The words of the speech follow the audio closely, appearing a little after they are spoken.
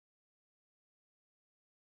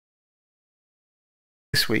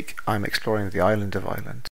This week I'm exploring the island of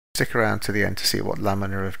Ireland. Stick around to the end to see what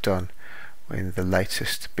Laminar have done in the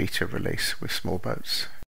latest beta release with small boats.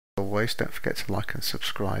 As always, don't forget to like and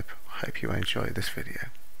subscribe. I hope you enjoy this video.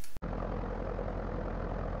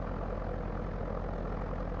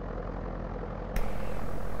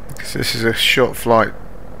 So this is a short flight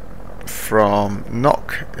from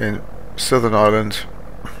Knock in Southern Ireland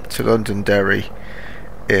to Londonderry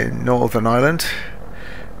in Northern Ireland.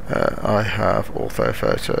 I have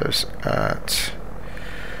OrthoPhotos at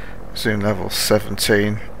zoom level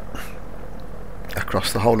 17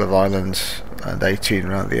 across the whole of Ireland and 18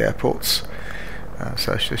 around the airports,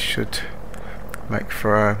 so this should make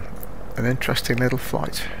for an interesting little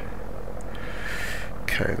flight.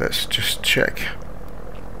 Okay, let's just check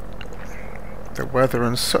the weather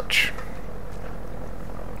and such.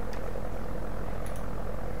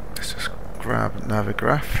 Let's just grab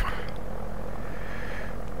Navigraph.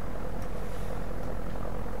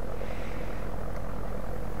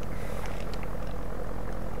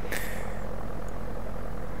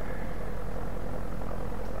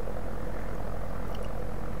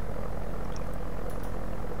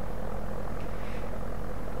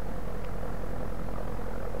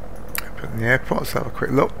 In the airport, let's have a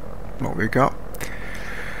quick look what we got.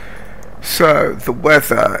 So the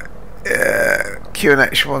weather,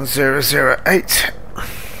 QNH 1008.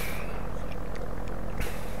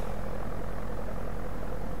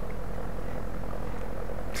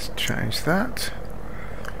 Let's change that,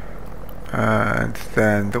 and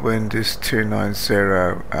then the wind is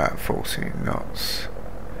 290 at 14 knots,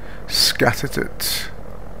 scattered at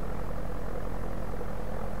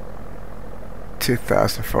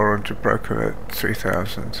 2,400, broken at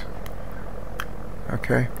 3,000.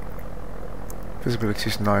 Okay, visibility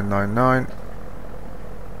is 999.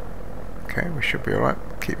 Okay, we should be alright.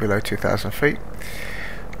 Keep below 2,000 feet.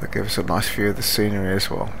 That gives us a nice view of the scenery as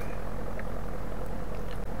well.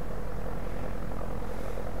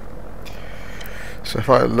 So if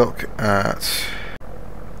I look at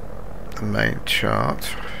the main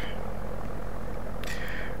chart,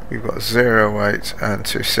 we've got 08 and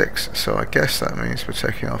 26, so I guess that means we're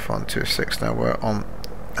taking off on 26. Now we're on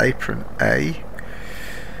apron A,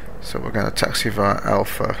 so we're going to taxi via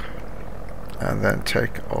Alpha and then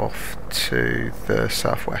take off to the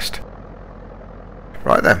southwest.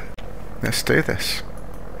 Right then, let's do this.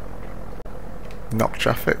 Knock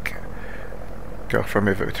traffic, go from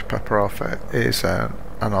Eire to Papa Alpha is an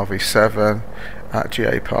RV7. At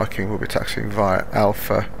GA parking we'll be taxiing via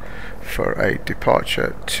Alpha for a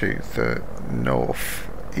departure to the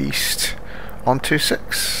northeast on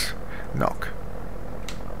 26. Knock.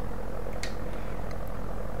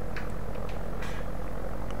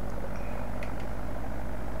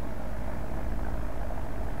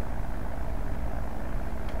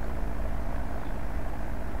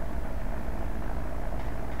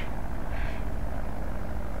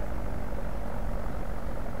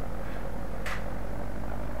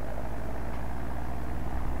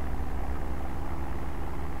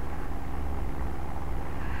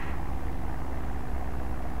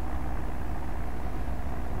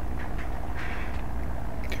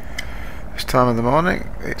 Time of the morning,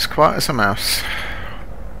 it's quiet as a mouse.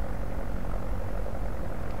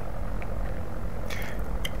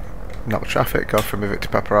 Knock traffic, go from Eire to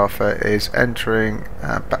Papa Alpha is entering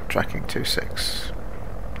and backtracking 26.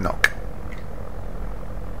 Knock.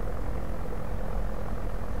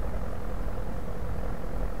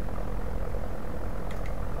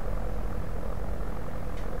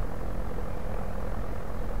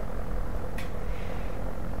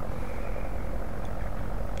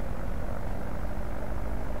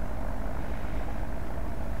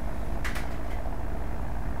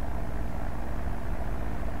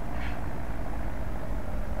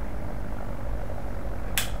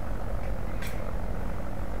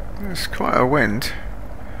 There's quite a wind.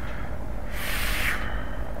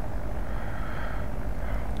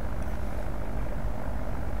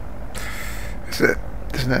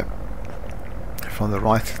 Isn't it? From the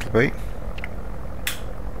right it'll be.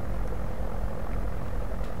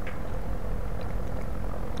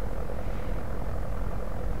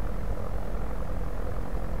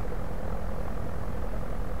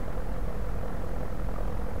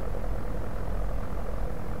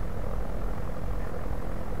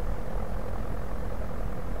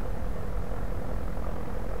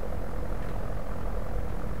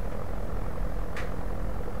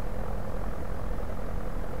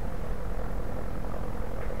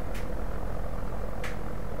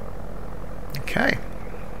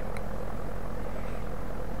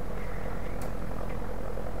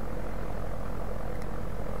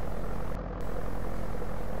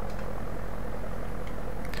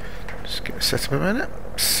 Just get it set up a minute.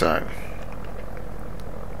 So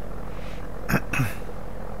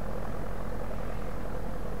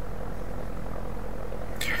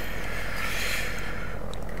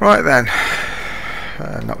right then,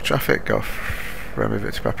 knock traffic off, remove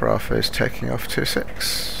it to Pepper is taking off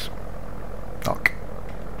 26. Knock.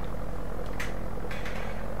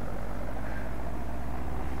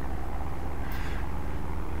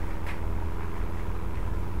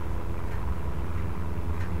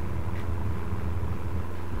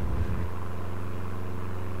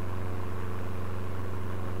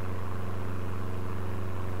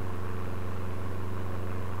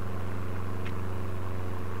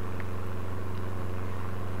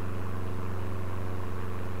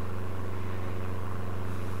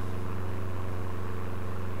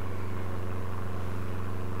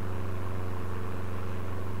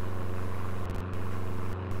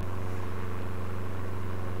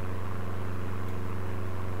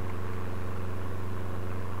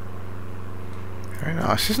 Very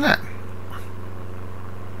nice, isn't it?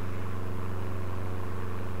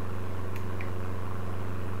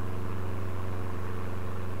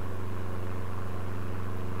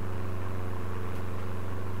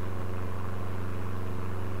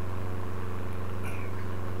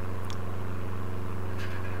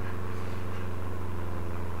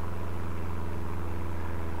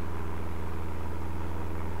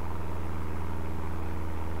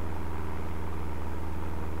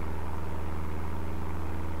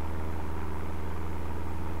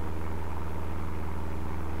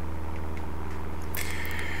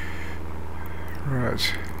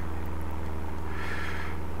 Right.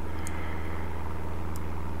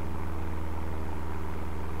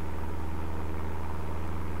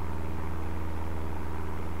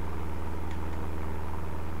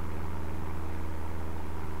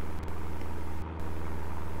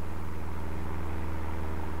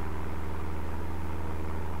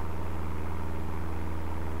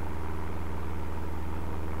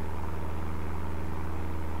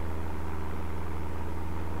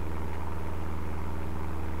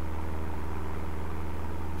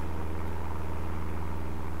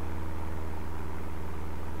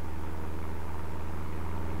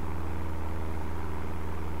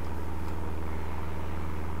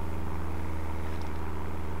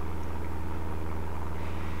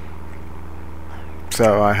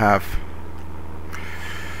 So I have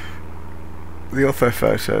the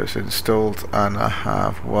OrthoPhotos installed, and I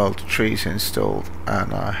have Wild Trees installed,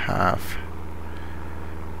 and I have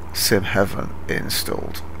Sim Heaven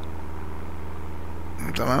installed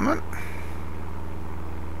at the moment.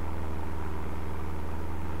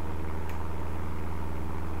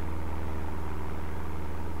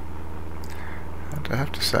 And I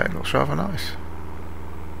have to say, it looks rather nice.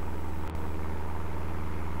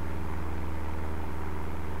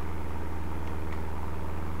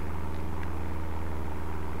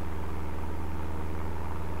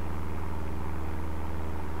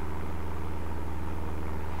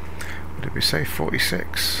 Did we say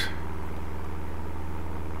 46?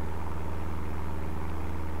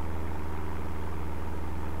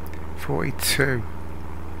 $42.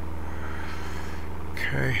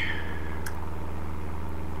 Okay.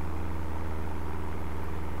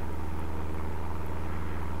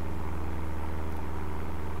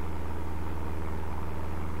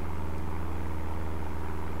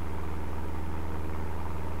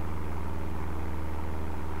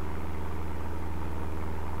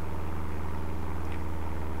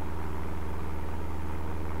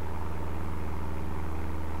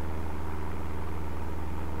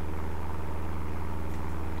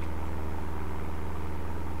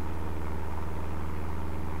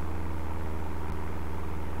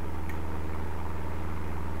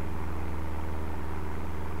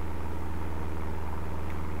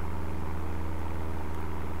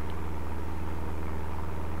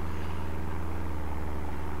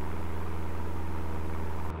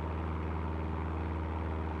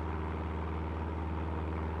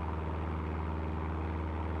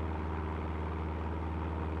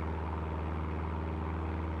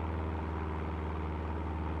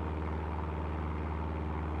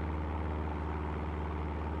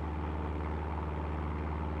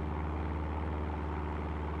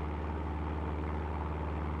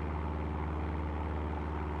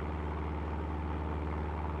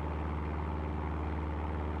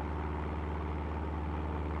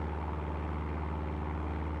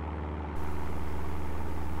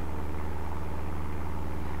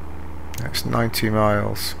 That's 90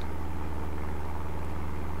 miles.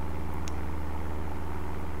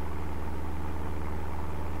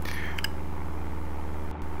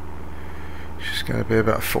 She's going to be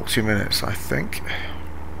about 40 minutes, I think.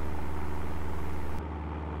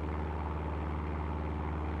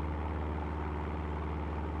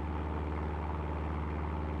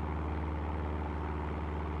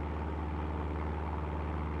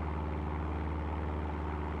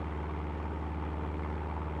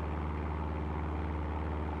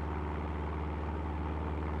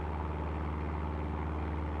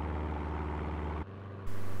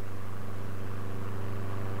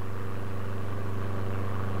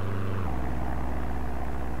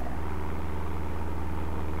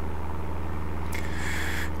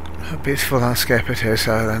 beautiful landscape it is,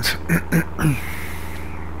 Ireland.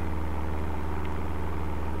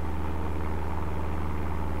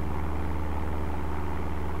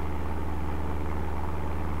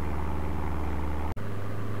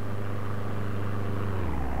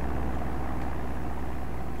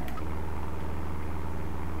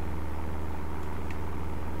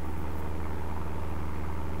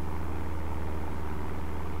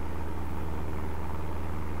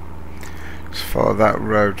 Let's follow that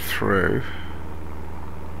road through.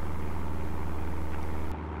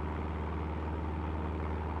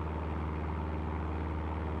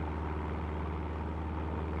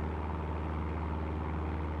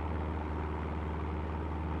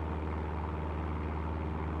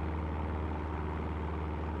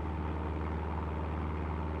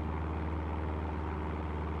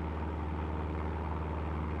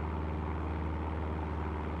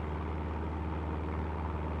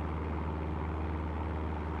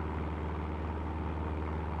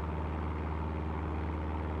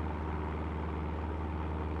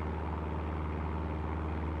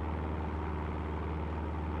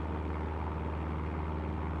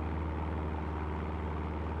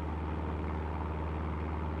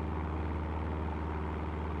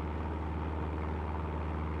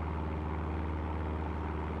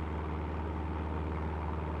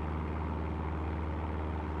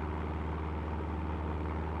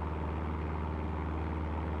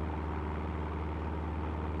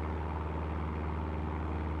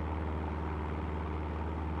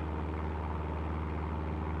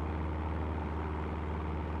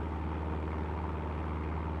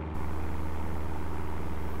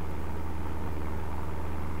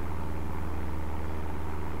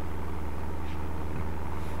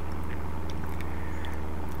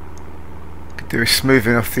 Do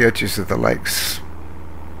smoothing off the edges of the lakes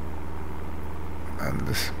and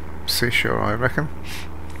the seashore, I reckon.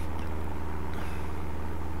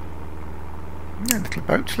 Yeah, little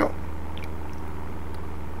boats, look.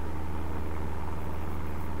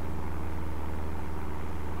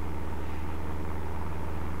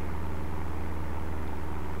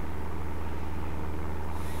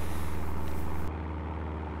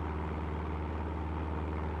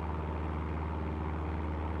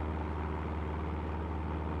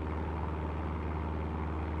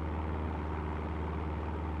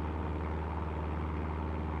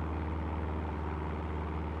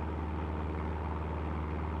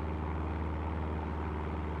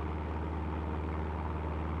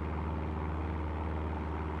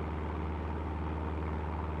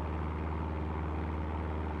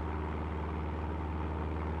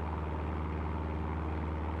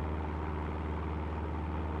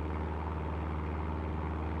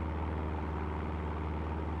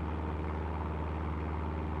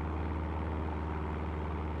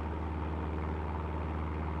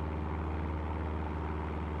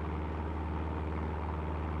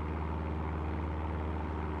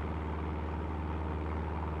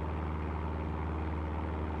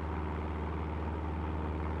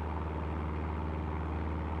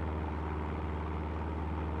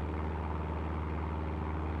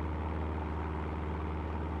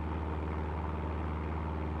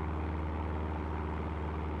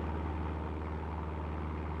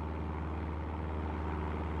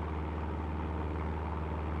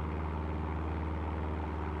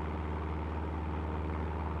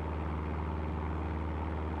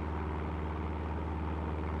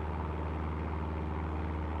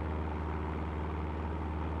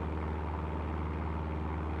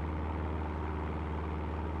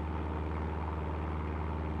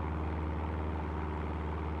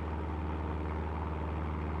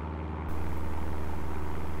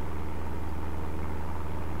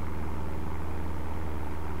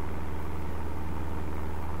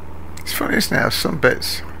 It's funny, isn't it, how some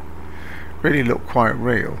bits really look quite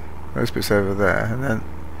real, those bits over there, and then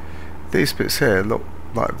these bits here look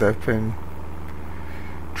like they've been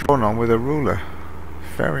drawn on with a ruler.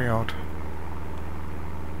 Very odd.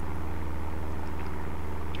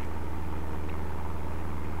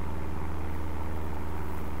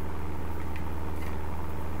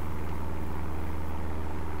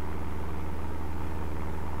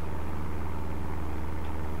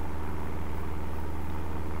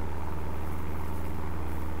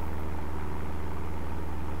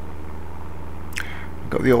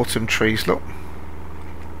 Got the autumn trees, look.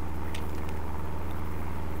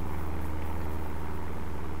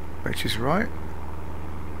 Which is right.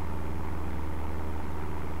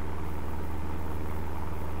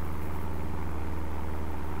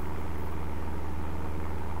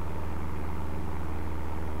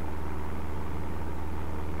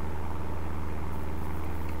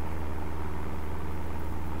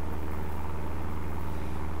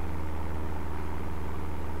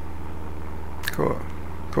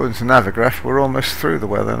 According to Navigraph, we're almost through the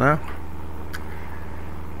weather now.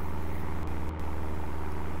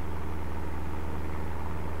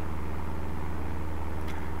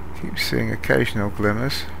 Keep seeing occasional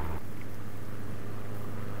glimmers.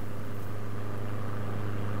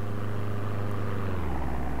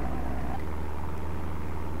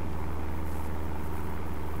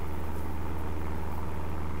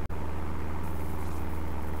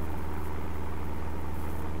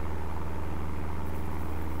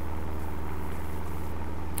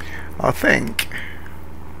 I think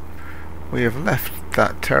we have left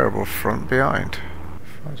that terrible front behind.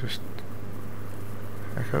 If I just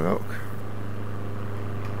take a look.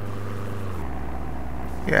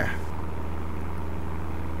 Yeah.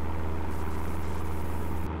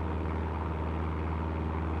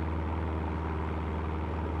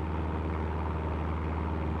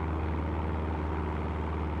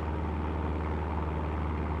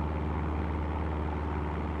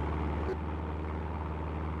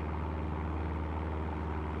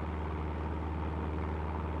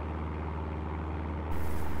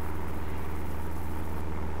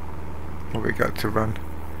 What we got to run?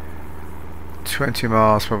 20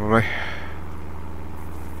 miles probably.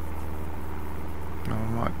 I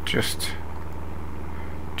might just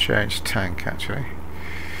change tank actually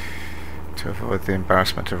to avoid the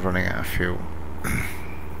embarrassment of running out of fuel.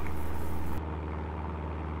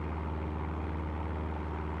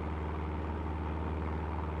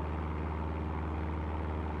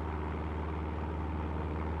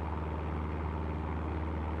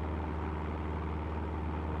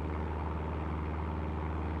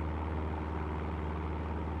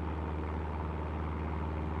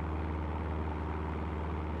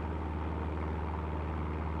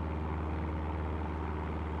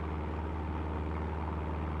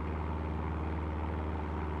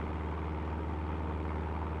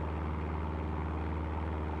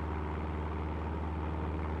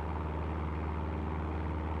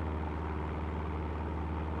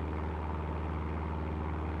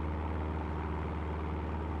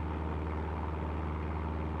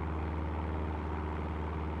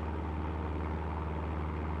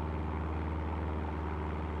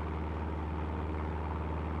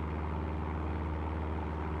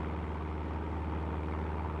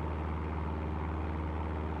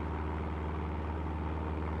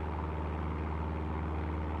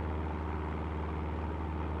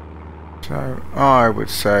 So I would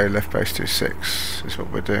say left base 26 is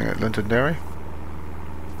what we're doing at Londonderry.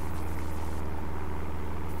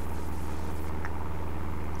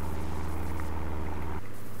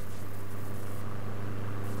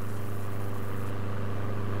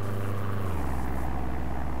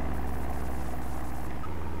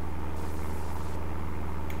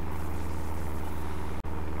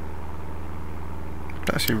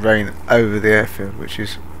 It's actually rain over the airfield, which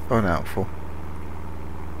is unhelpful.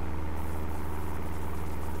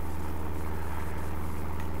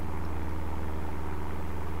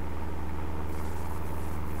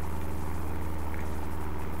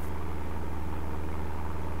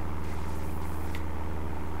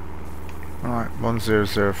 Right,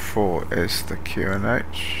 1004 is the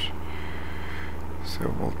QNH,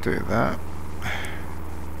 so we'll do that.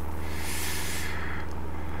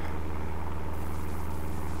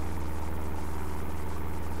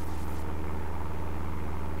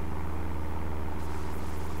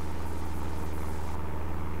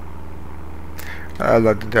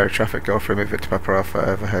 Londonderry traffic Golf from Victor Papa Alpha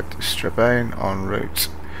overhead Strabane en route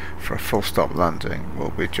for a full stop landing.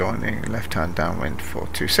 We'll be joining left hand downwind for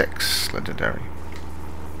 26 Londonderry.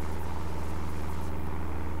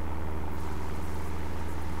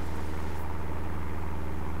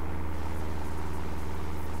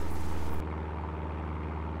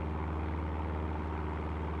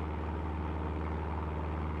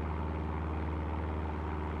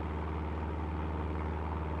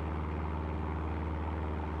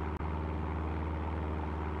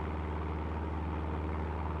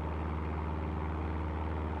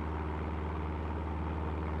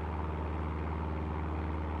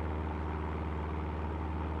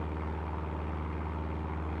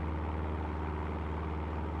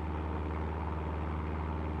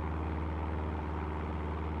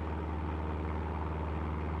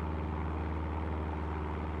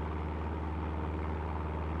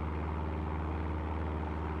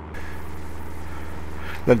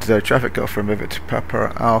 Londonderry traffic Golf from Victor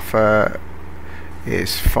Papa Alpha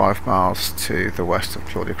is 5 miles to the west of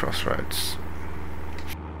Claudia Crossroads.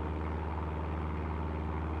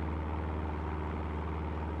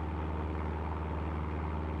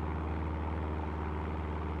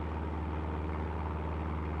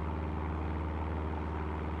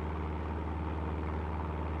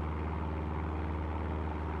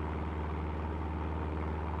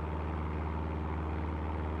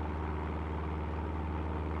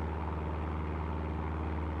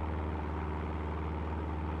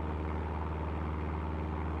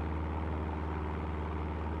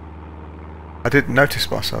 I didn't notice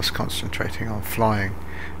myself concentrating on flying,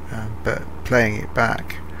 but playing it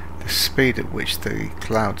back, the speed at which the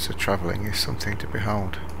clouds are travelling is something to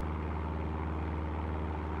behold.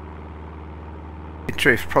 In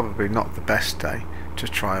truth, probably not the best day to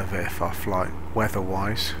try a VFR flight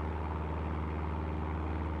weather-wise.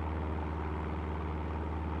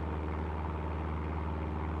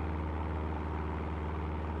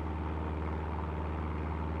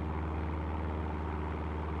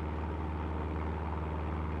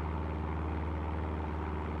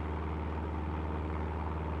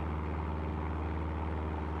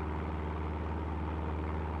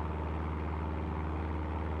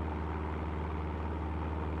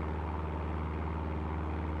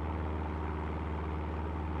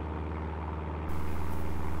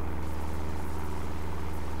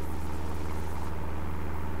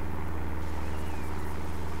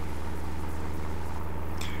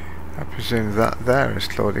 I presume that there is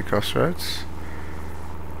Claudia Crossroads.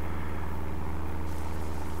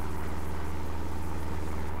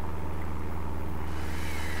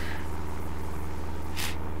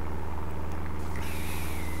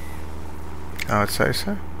 I would say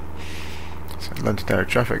so. So Londonderry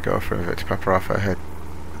traffic go from Victor Papa Alpha ahead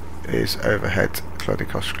is overhead Claudia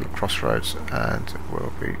Crossroads, and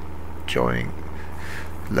will be joining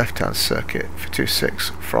left-hand circuit for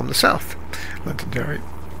 26 from the south, Londonderry.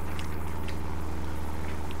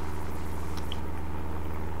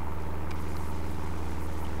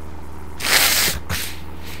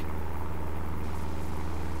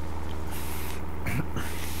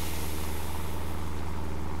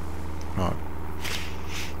 Right.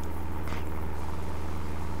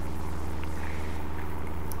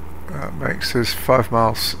 That makes us 5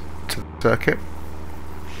 miles to the circuit.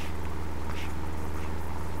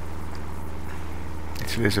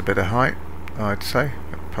 It is a bit of height, I'd say,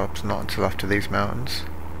 but perhaps not until after these mountains,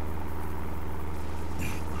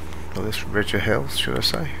 or this ridge of hills, should I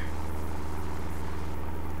say.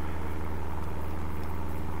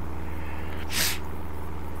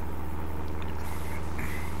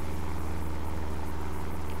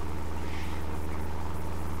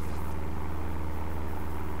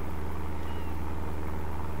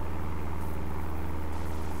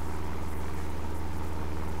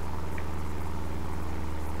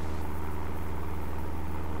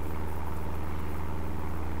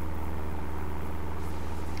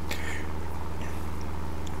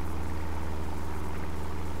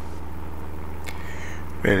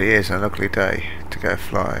 Really is an ugly day to go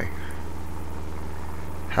flying,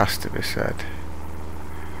 has to be said.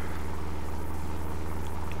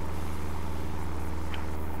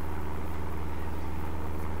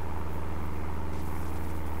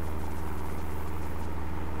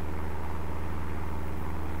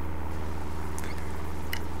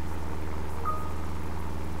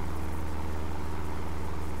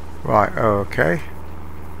 Right, okay.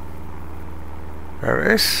 There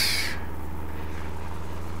it is.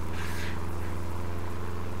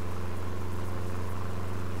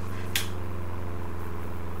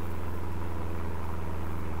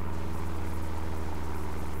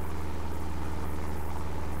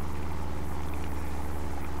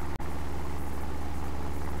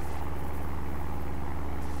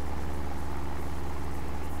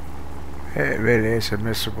 It really is a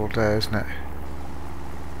miserable day, isn't it?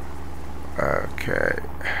 Okay.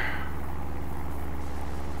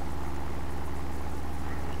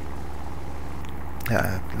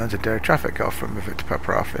 Londonderry traffic off from Victor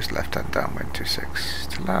Papa Alpha is left hand downwind 26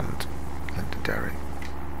 to land. Londonderry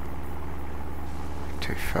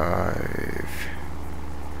 25.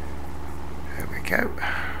 There we go.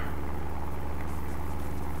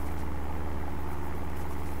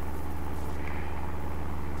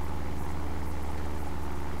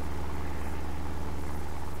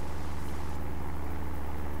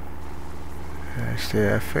 There's the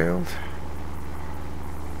airfield.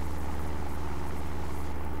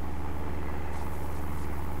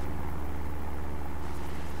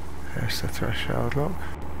 There's the threshold lock.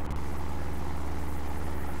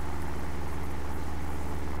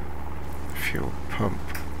 Fuel pump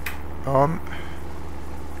on.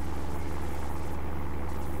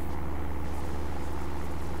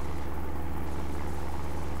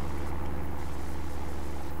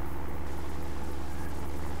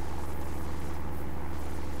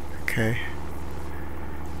 Okay.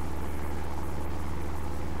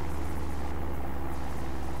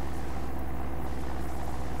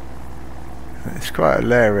 It's quite a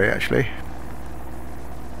leery actually.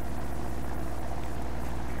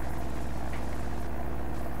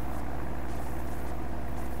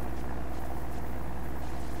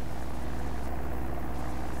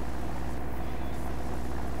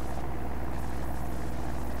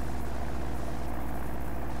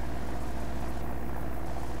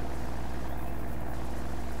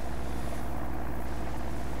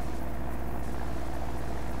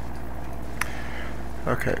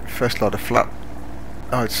 Okay, first lot of flap,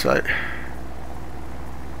 I'd say.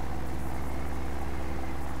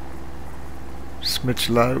 Smidge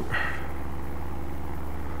low.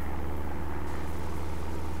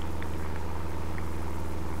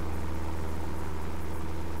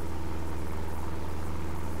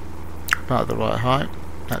 About the right height,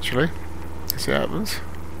 naturally. See what happens.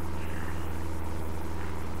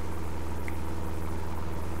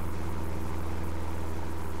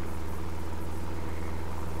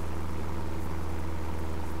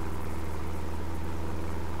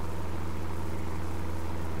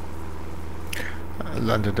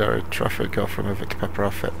 Londonderry traffic off from over to Pepper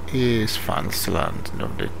off is final to land,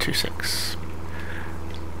 November 26.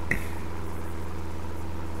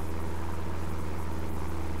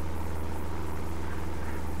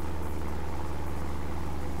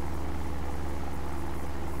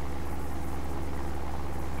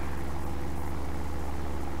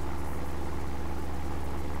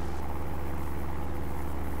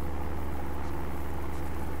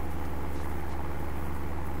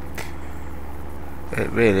 It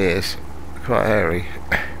really is quite hairy.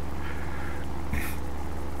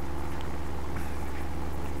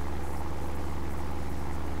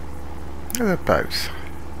 Look at the boats.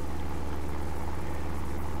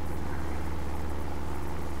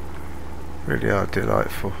 Really are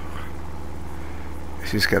delightful.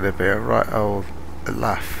 This is going to be a right old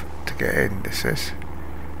laugh to get in, this is.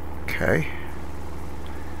 Okay.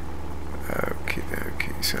 Okie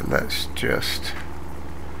dokie, so let's just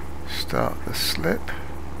start the slip.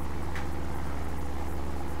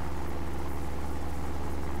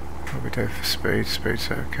 What are we doing for speed? Speed's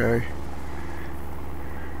okay.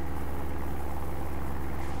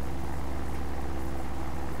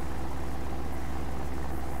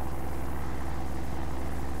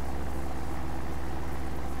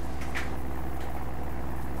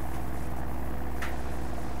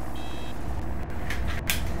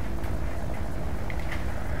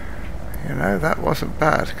 You know, that wasn't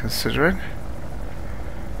bad considering.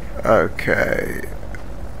 Okay.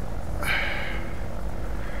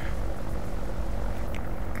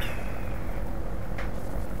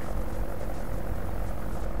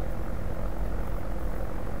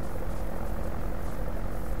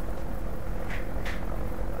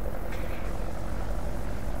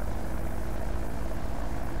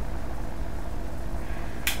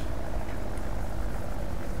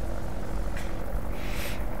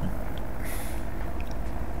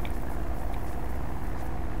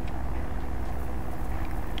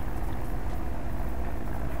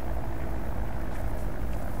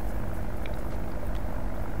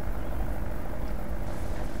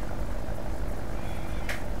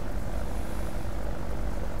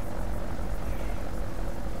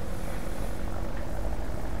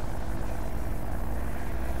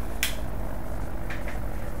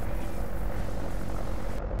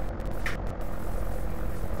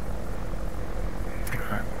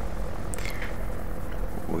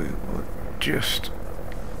 We will just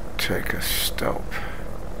take a stop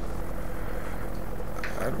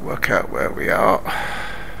and work out where we are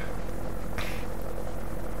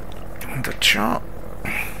on the chart.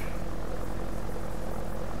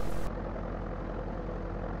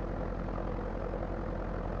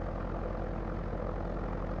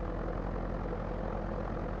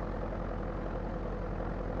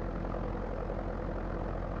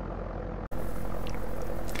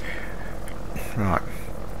 Right.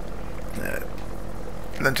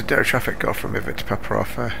 Londonderry traffic got from Eire to Pepper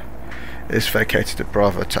is vacated at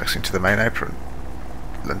Bravo, taxiing to the main apron,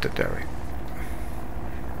 Londonderry.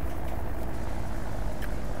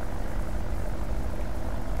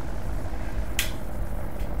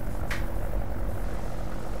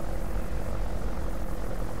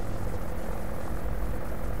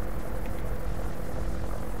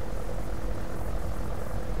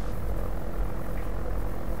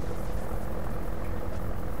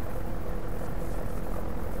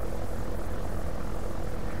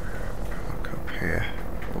 Here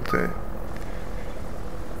will do.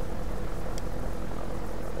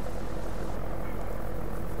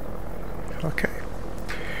 Okay,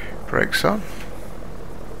 brakes on.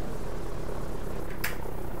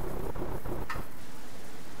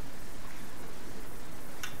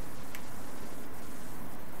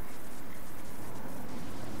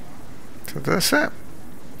 So that's it.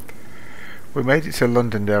 We made it to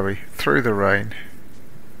Londonderry through the rain.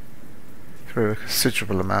 Through a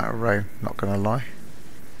considerable amount of rain, not going to lie.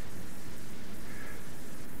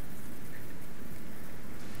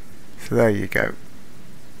 So there you go.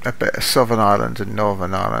 A bit of Southern Ireland and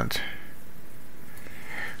Northern Ireland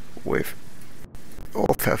with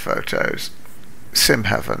OrthoPhotos, Sim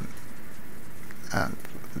Heaven and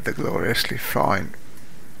the gloriously fine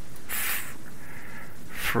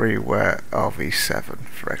freeware RV7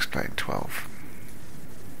 for X-Plane 12.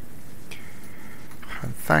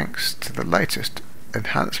 And thanks to the latest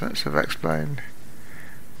enhancements of X-Plane,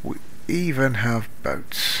 we even have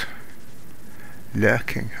boats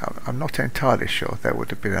lurking. I'm not entirely sure they would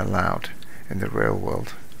have been allowed in the real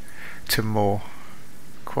world to moor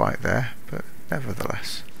quite there, but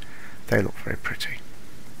nevertheless they look very pretty.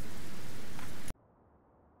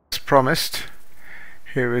 As promised,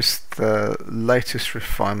 here is the latest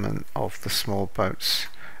refinement of the small boats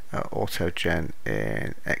autogen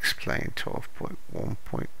in X-Plane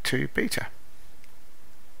 12.1.2 beta.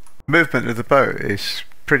 Movement of the boat is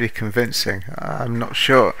pretty convincing. I'm not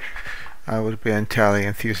sure I would be entirely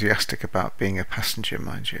enthusiastic about being a passenger,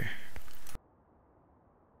 mind you.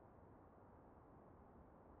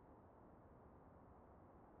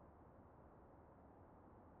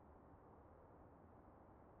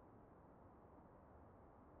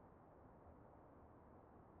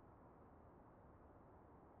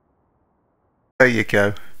 There you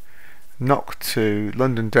go. Knock to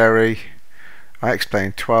Londonderry,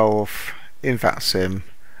 X-Plane 12 in VATSIM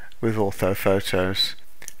with OrthoPhotos,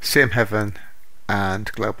 Sim Heaven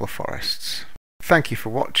and Global Forests. Thank you for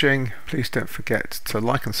watching. Please don't forget to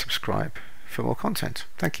like and subscribe for more content.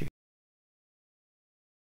 Thank you.